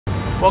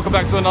Welcome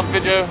back to another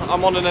video.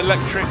 I'm on an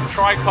electric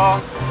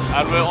tri-car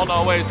and we're on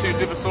our way to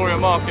Divisoria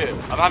Market.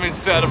 I'm having to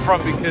sit at the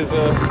front because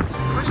it's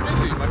pretty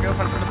busy. My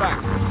girlfriend's in the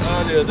back.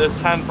 Earlier this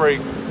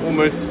handbrake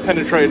almost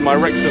penetrated my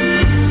rectum.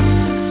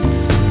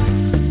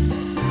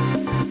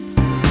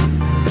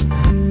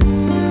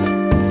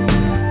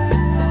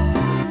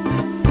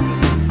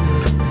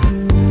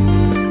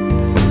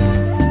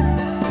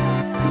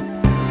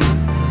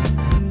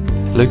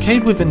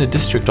 Located within the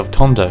district of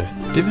Tondo,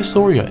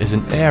 Divisoria is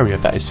an area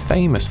that is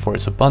famous for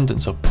its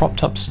abundance of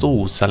propped up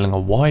stalls selling a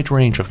wide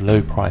range of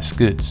low priced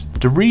goods.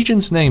 The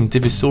region's name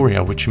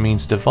Divisoria, which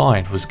means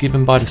divide, was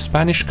given by the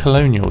Spanish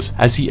colonials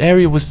as the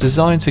area was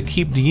designed to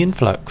keep the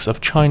influx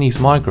of Chinese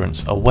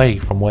migrants away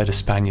from where the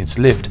Spaniards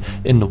lived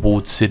in the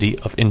walled city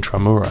of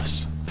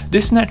Intramuros.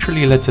 This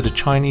naturally led to the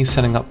Chinese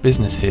setting up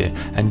business here,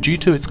 and due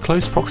to its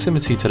close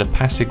proximity to the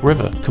Pasig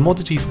River,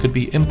 commodities could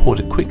be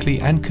imported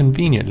quickly and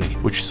conveniently,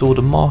 which saw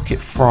the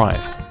market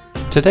thrive.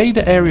 Today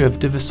the area of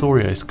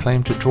Divisoria is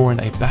claimed to draw in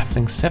a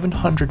baffling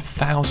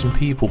 700,000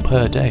 people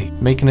per day,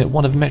 making it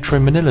one of Metro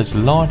Manila's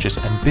largest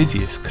and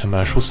busiest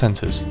commercial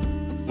centres.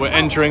 We're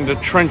entering the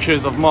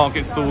trenches of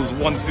market stalls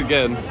once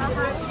again.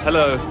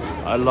 Hello,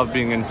 I love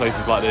being in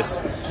places like this.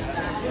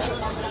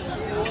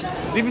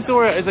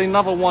 Divisoria is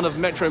another one of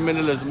Metro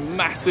Manila's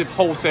massive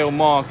wholesale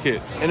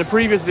markets. In a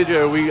previous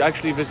video we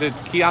actually visited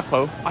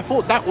Quiapo. I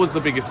thought that was the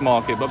biggest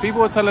market, but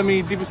people are telling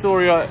me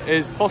Divisoria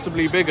is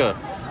possibly bigger.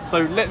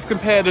 So let's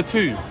compare the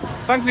two.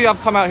 Thankfully I've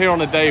come out here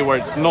on a day where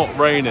it's not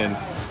raining.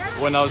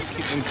 When I was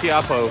in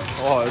Quiapo,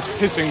 it was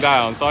pissing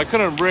down, so I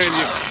couldn't really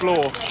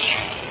explore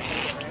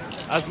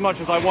as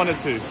much as I wanted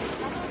to.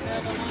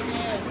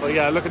 But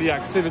yeah, look at the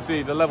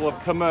activity, the level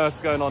of commerce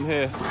going on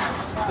here.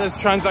 There's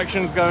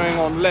transactions going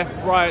on left,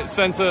 right,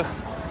 centre,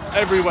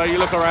 everywhere you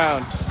look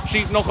around.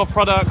 Cheap knockoff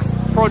products,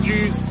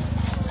 produce,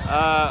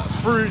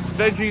 fruits,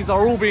 veggies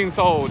are all being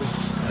sold.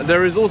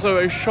 There is also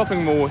a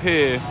shopping mall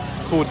here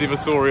called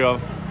Divisoria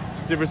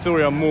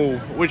Mall,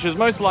 which is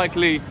most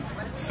likely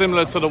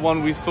similar to the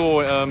one we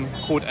saw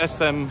called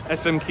SM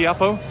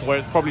Quiapo, where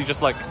it's probably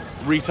just like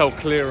retail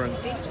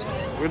clearance.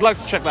 We'd like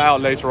to check that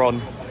out later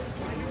on,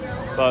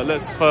 but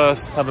let's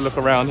first have a look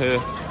around here.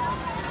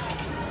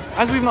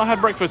 As we've not had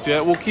breakfast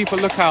yet, we'll keep a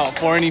lookout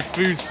for any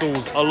food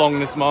stalls along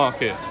this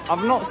market.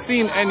 I've not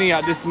seen any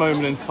at this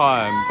moment in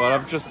time, but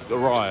I've just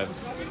arrived.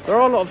 There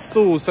are a lot of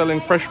stalls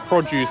selling fresh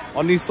produce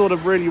on these sort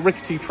of really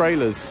rickety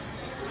trailers.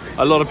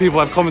 A lot of people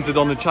have commented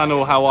on the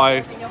channel how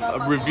I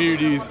review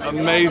these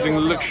amazing,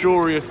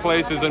 luxurious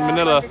places in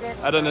Manila,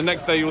 and then the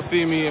next day you'll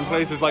see me in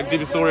places like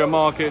Divisoria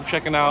Market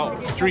checking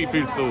out street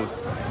food stalls.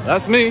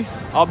 That's me.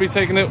 I'll be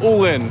taking it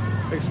all in,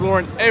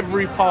 exploring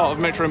every part of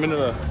Metro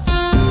Manila.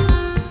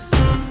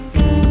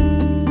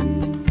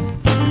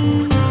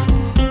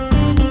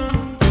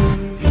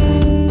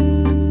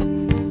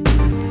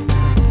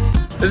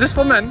 Is this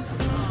for men?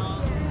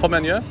 For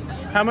men, yeah?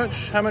 How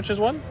much is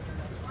one?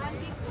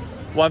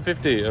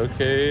 150,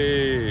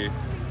 okay.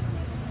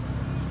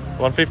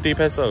 150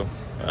 peso.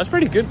 That's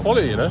pretty good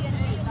quality, you know?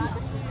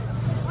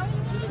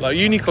 Like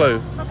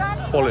Uniqlo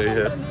quality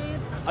here.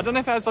 I don't know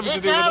if it has something to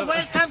do with it.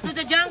 Welcome to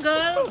the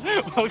jungle!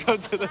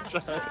 Welcome to the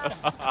jungle.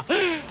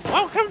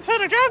 Welcome to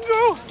the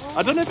jungle!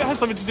 I don't know if it has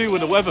something to do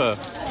with the weather,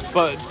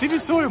 but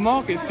Divisoria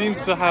Market seems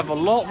to have a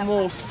lot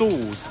more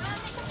stalls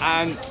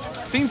and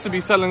seems to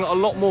be selling a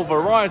lot more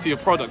variety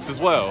of products as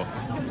well.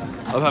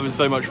 I'm having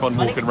so much fun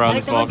walking around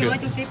this market.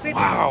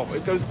 Wow,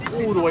 it goes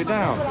all the way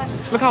down.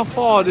 Look how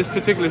far this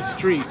particular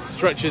street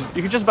stretches.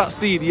 You can just about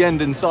see the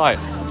end in sight,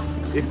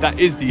 if that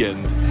is the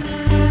end.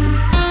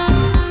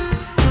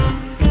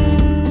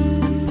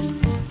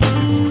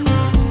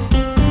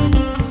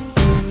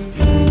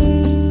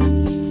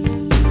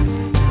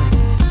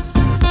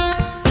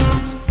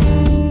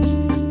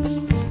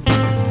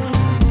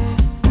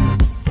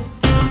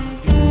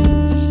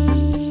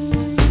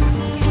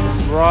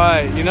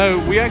 Right, you know,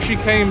 we actually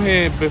came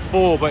here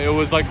before, but it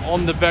was like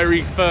on the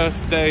very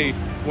first day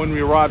when we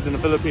arrived in the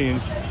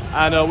Philippines.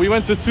 And we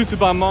went to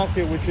Tutuban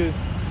Market, which is,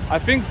 I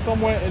think,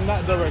 somewhere in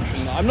that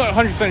direction. I'm not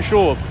 100%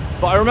 sure,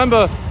 but I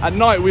remember at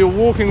night we were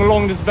walking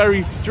along this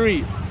very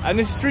street, and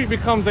this street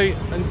becomes an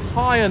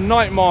entire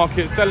night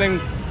market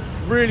selling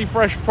really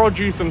fresh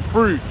produce and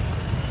fruits.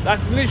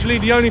 That's literally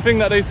the only thing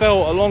that they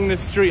sell along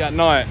this street at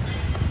night.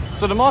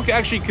 So the market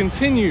actually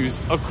continues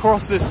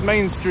across this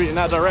main street in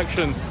that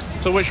direction,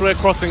 to which we're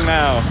crossing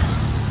now.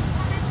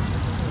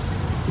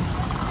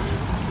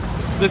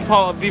 This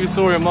part of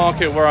Divisoria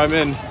Market where I'm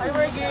in. Hi,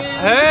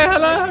 Mergim. Hey,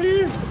 hello, how are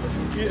you?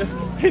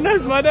 He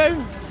knows my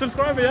name.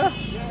 Subscriber, yeah?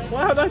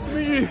 Wow, nice to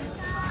meet you.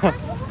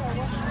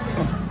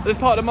 This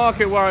part of the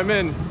market where I'm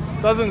in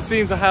doesn't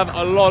seem to have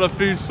a lot of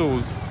food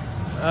stalls.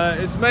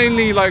 It's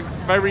mainly like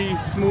very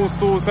small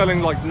stalls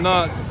selling like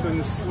nuts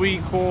and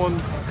sweet corn,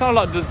 kind of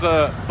like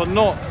dessert, but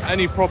not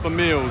any proper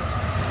meals.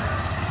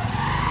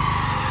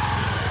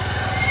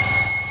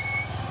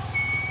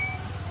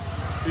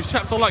 These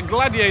chaps are like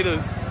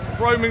gladiators,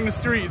 roaming the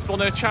streets on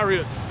their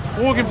chariots.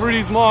 Walking through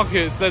these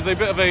markets, there's a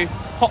bit of a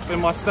hop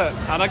in my step.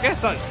 And I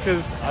guess that's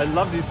because I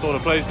love these sort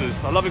of places.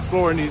 I love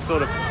exploring these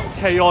sort of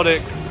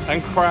chaotic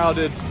and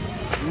crowded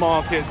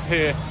markets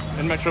here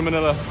in Metro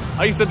Manila.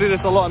 I used to do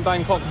this a lot in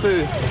Bangkok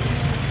too.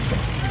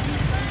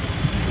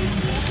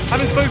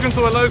 Having spoken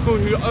to a local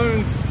who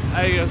owns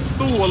a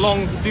stall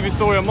along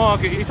Divisoria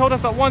Market, he told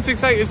us that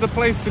 168 is the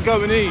place to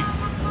go and eat.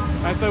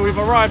 And so we've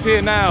arrived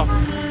here now.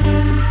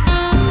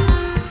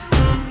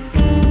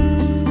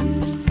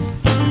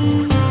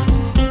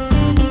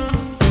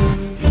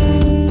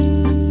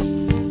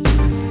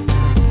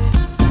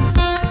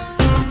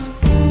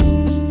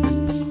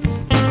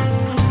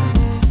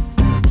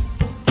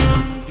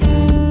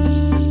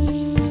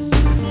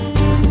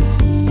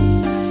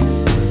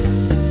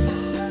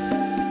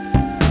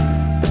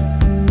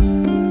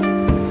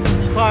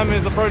 Time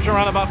is approaching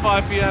around about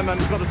 5 p.m. and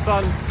we've got the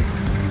sun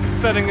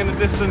setting in the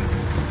distance.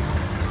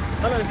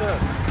 Hello, sir.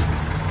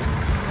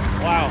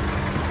 Wow.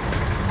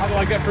 How do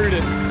I get through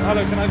this?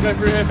 Hello, can I go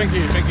through here? Thank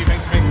you, thank you,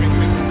 thank you, thank you,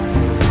 thank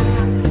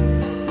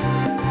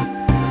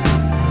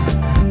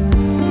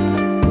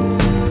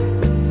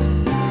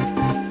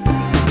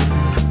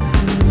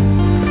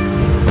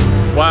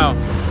you. Wow.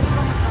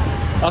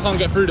 I can't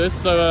get through this,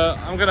 so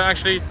I'm gonna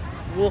actually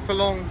walk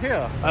along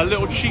here. A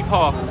little cheap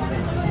path.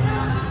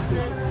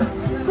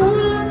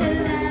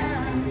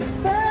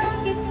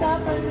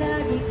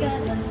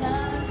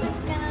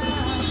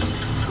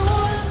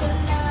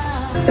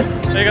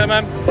 There you go,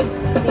 man.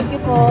 Thank you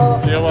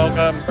po. You're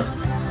welcome.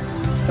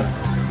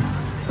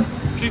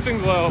 She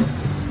sings well.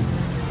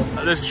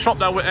 This shop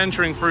that we're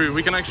entering through,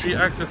 we can actually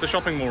access the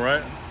shopping mall,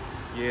 right?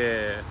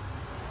 Yeah.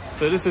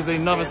 So this is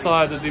another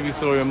side of the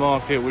Divisoria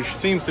Market, which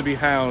seems to be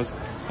housed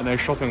in a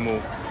shopping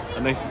mall.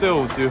 And they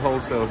still do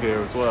wholesale here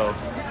as well.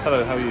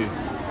 Hello, how are you?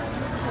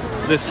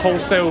 This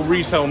wholesale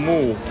retail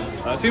mall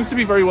seems to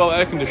be very well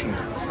air conditioned.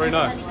 Very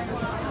nice.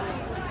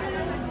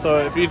 So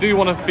if you do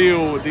want to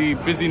feel the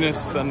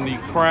busyness and the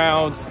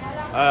crowds,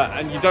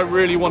 and you don't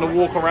really want to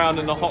walk around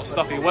in the hot,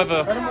 stuffy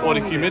weather or the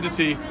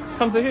humidity,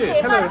 come to here.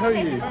 Hello, how are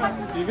you?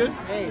 You good?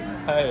 Hey.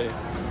 Hey.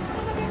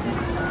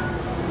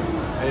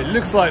 It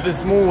looks like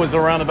this mall is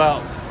around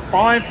about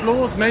 5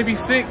 floors, maybe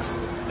 6,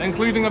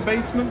 including a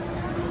basement.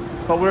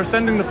 But we're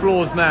ascending the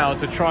floors now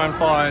to try and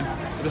find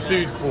the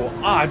food court.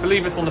 I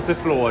believe it's on the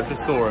 5th floor, I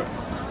just saw it.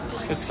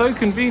 It's so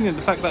convenient,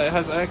 the fact that it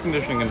has air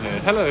conditioning in here.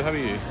 Hello, how are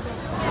you?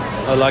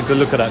 I like the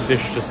look of that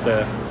dish just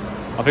there.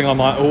 I think I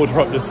might order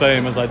up the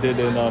same as I did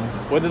in,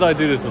 where did I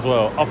do this as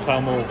well?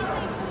 Uptown Mall.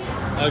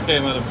 Okay,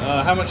 madam.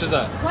 How much is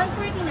that?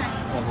 149.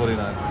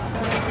 149.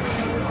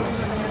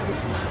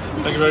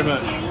 Thank you very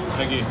much.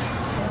 Thank you.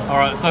 All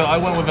right, so I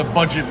went with a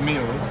budget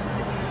meal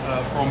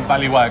from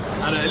Baliwag,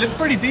 and it looks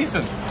pretty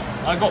decent.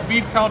 I got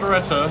beef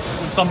calderetta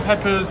with some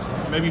peppers,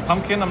 maybe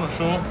pumpkin, I'm not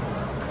sure,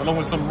 along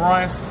with some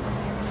rice,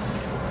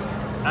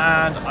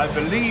 and I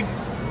believe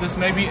this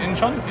may be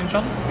inchan?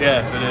 Inchan?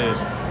 Yes, it is.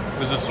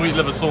 There's a sweet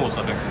liver sauce,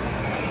 I think.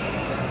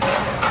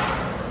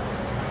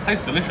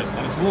 Tastes delicious,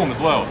 and it's warm as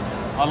well,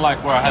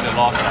 unlike where I had it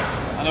last time.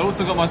 And I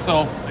also got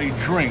myself a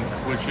drink,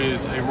 which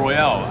is a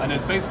Royale, and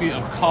it's basically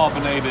a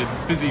carbonated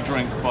fizzy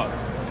drink, but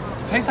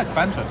it tastes like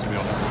Fanta, to be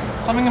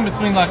honest. Something in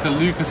between like a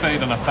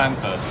Lucasade and a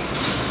Fanta.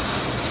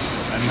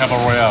 And you have a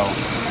Royale.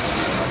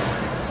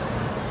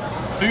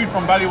 Food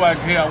from Baliwag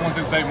here at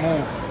 168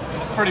 Mall,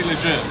 pretty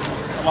legit.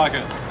 I like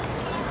it.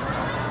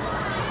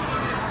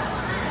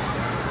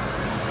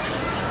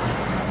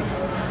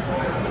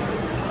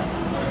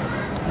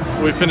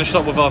 We finished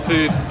up with our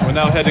food. We're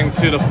now heading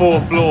to the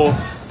 4th floor.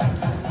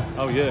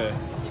 Oh yeah,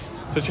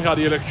 to check out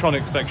the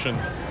electronics section.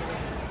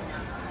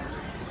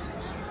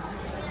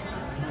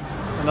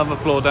 Another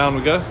floor down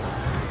we go.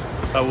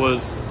 That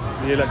was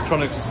the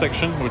electronics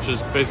section, which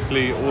is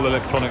basically all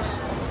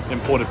electronics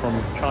imported from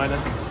China.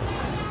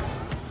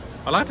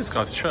 I like this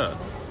guy's shirt.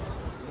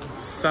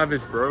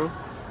 Savage, bro.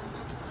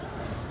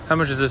 How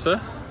much is this,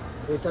 sir?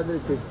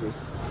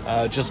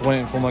 850. Just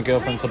waiting for my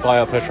girlfriend to buy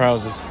up her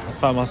trousers. I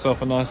found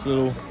myself a nice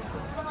little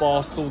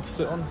bar stool to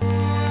sit on.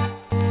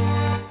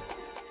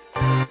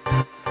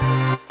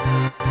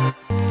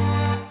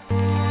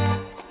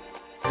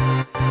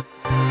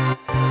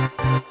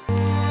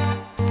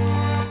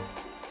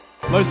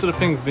 Most of the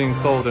things being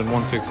sold in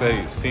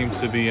 168 seem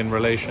to be in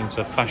relation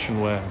to fashion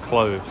wear and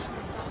clothes.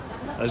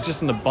 There's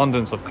just an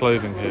abundance of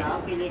clothing here,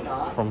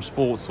 from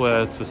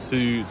sportswear to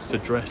suits to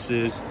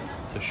dresses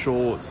to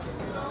shorts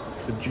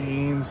to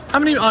jeans. How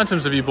many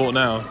items have you bought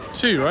now?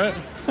 2, right?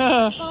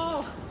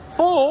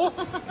 4?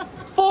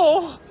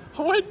 4?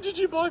 When did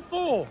you buy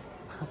 4?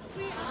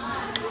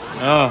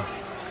 Ah,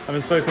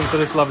 I've spoken to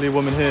this lovely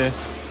woman here.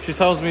 She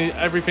tells me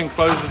everything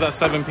closes at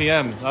 7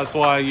 p.m. That's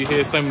why you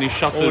hear so many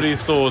shutters. All these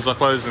stores are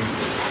closing.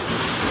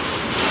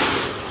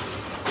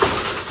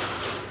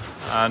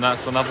 And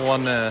that's another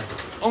one there.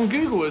 On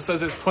Google it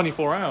says it's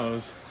 24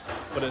 hours,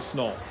 but it's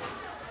not.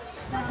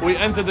 We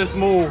entered this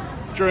mall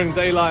during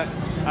daylight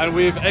and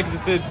we've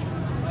exited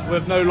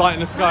with no light in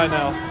the sky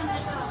now.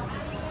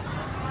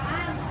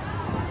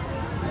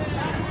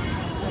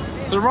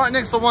 So right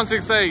next to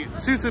 168,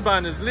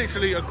 Tutuban is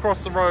literally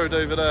across the road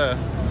over there.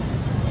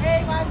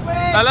 Hey, my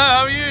friend. Hello,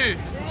 how are you?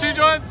 Two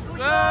joints?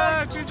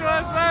 Two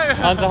joints, mate.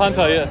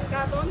 Hunter, yes.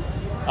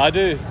 I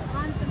do.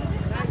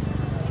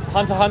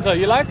 Hunter,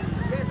 you like?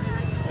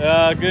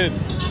 Yeah, good.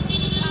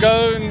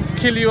 Go and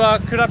Kiliwa,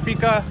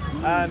 Kurapika,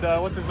 and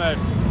what's his name?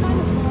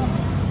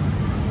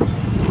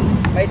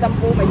 May 10,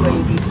 may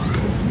 20.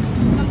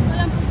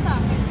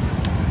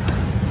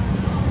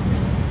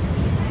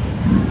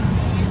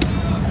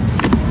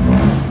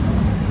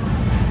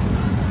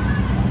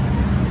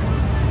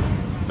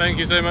 Thank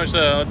you so much,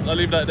 sir. I'll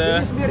leave that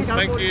there.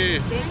 Thank you.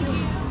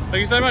 Thank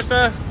you so much,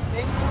 sir.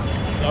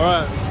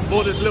 Alright, just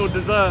bought this little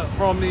dessert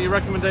from the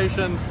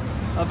recommendation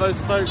of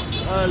those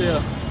folks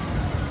earlier.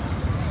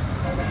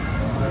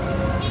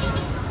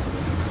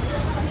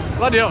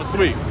 Bloody hell,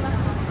 sweet.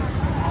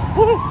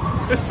 Woo,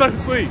 it's so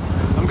sweet.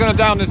 I'm gonna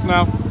down this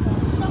now.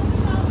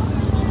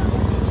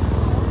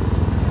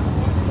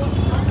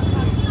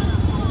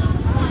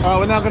 Alright,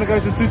 we're now gonna go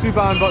to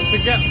Tutuban, but to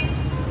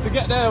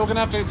get there, we're gonna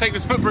have to take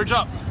this footbridge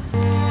up.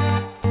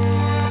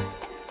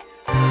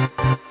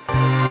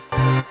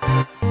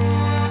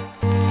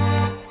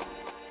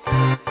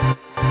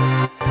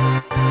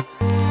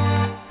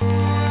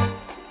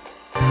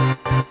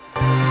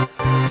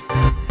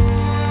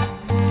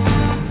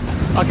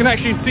 I can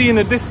actually see in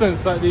the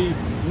distance that the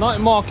night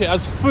market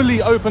has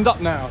fully opened up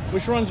now,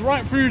 which runs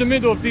right through the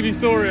middle of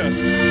Divisoria.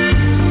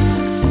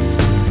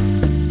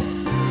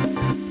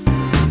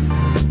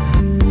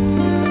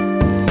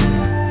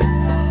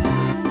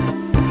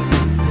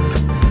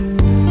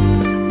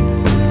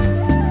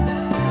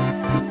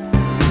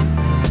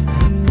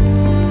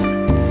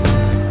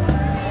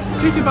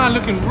 Tutuban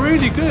looking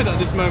really good at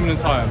this moment in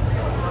time.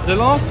 The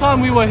last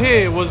time we were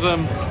here was the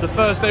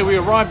first day we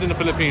arrived in the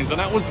Philippines, and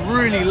that was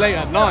really late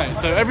at night,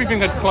 so everything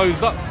had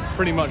closed up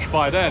pretty much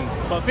by then.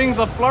 But things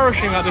are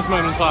flourishing at this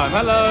moment in time.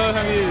 Hello,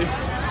 how are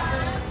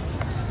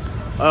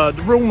you?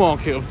 The real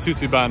market of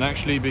Tutuban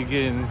actually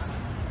begins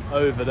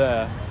over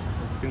there, as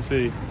you can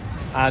see.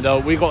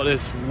 And we got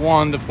this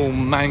wonderful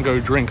mango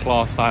drink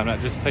last time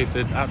that just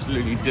tasted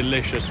absolutely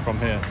delicious from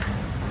here.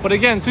 But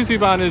again,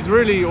 Tutuban is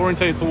really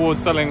orientated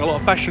towards selling a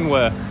lot of fashion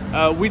wear.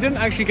 We didn't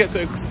actually get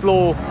to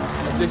explore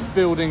this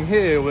building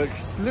here, which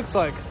looks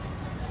like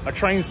a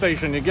train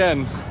station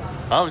again.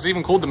 Oh, it's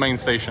even called the main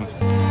station.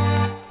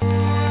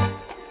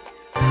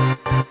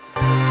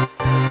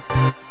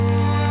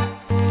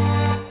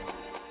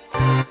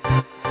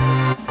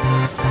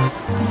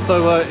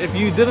 So if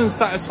you didn't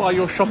satisfy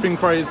your shopping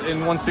craze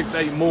in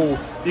 168 Mall,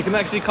 you can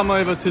actually come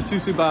over to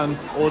Tutuban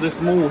or this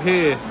mall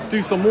here,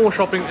 do some more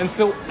shopping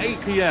until 8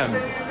 PM.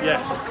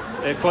 Yes,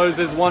 it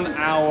closes 1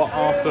 hour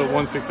after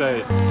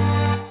 168.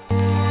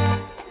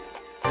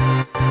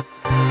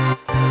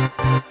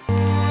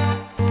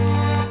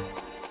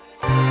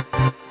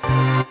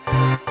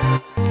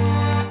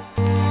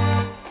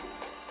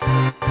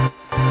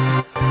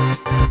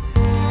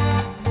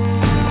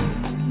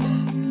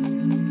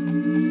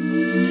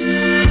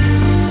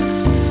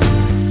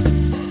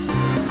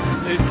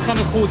 It's kind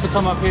of cool to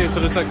come up here to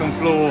the second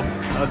floor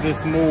of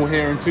this mall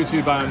here in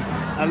Tutuban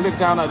and look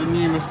down at the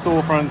numerous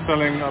storefronts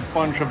selling a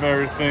bunch of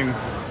various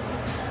things.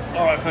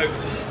 Alright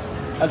folks,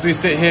 as we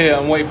sit here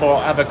and wait for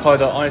our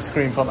avocado ice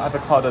cream from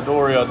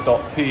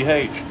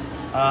avocadodoria.ph,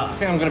 I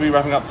think I'm going to be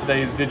wrapping up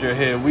today's video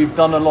here. We've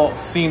done a lot,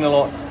 seen a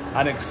lot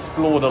and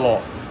explored a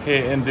lot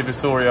here in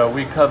Divisoria.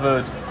 We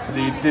covered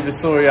the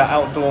Divisoria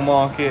outdoor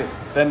market,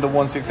 then the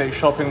 168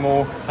 shopping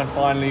mall, and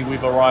finally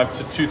we've arrived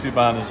to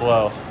Tutuban as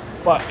well.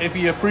 But if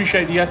you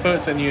appreciate the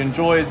efforts and you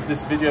enjoyed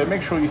this video,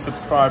 make sure you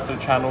subscribe to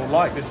the channel,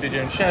 like this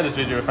video and share this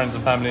video with friends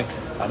and family,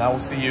 and I will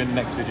see you in the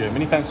next video.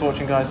 Many thanks for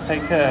watching guys,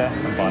 take care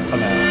and bye for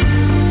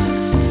now.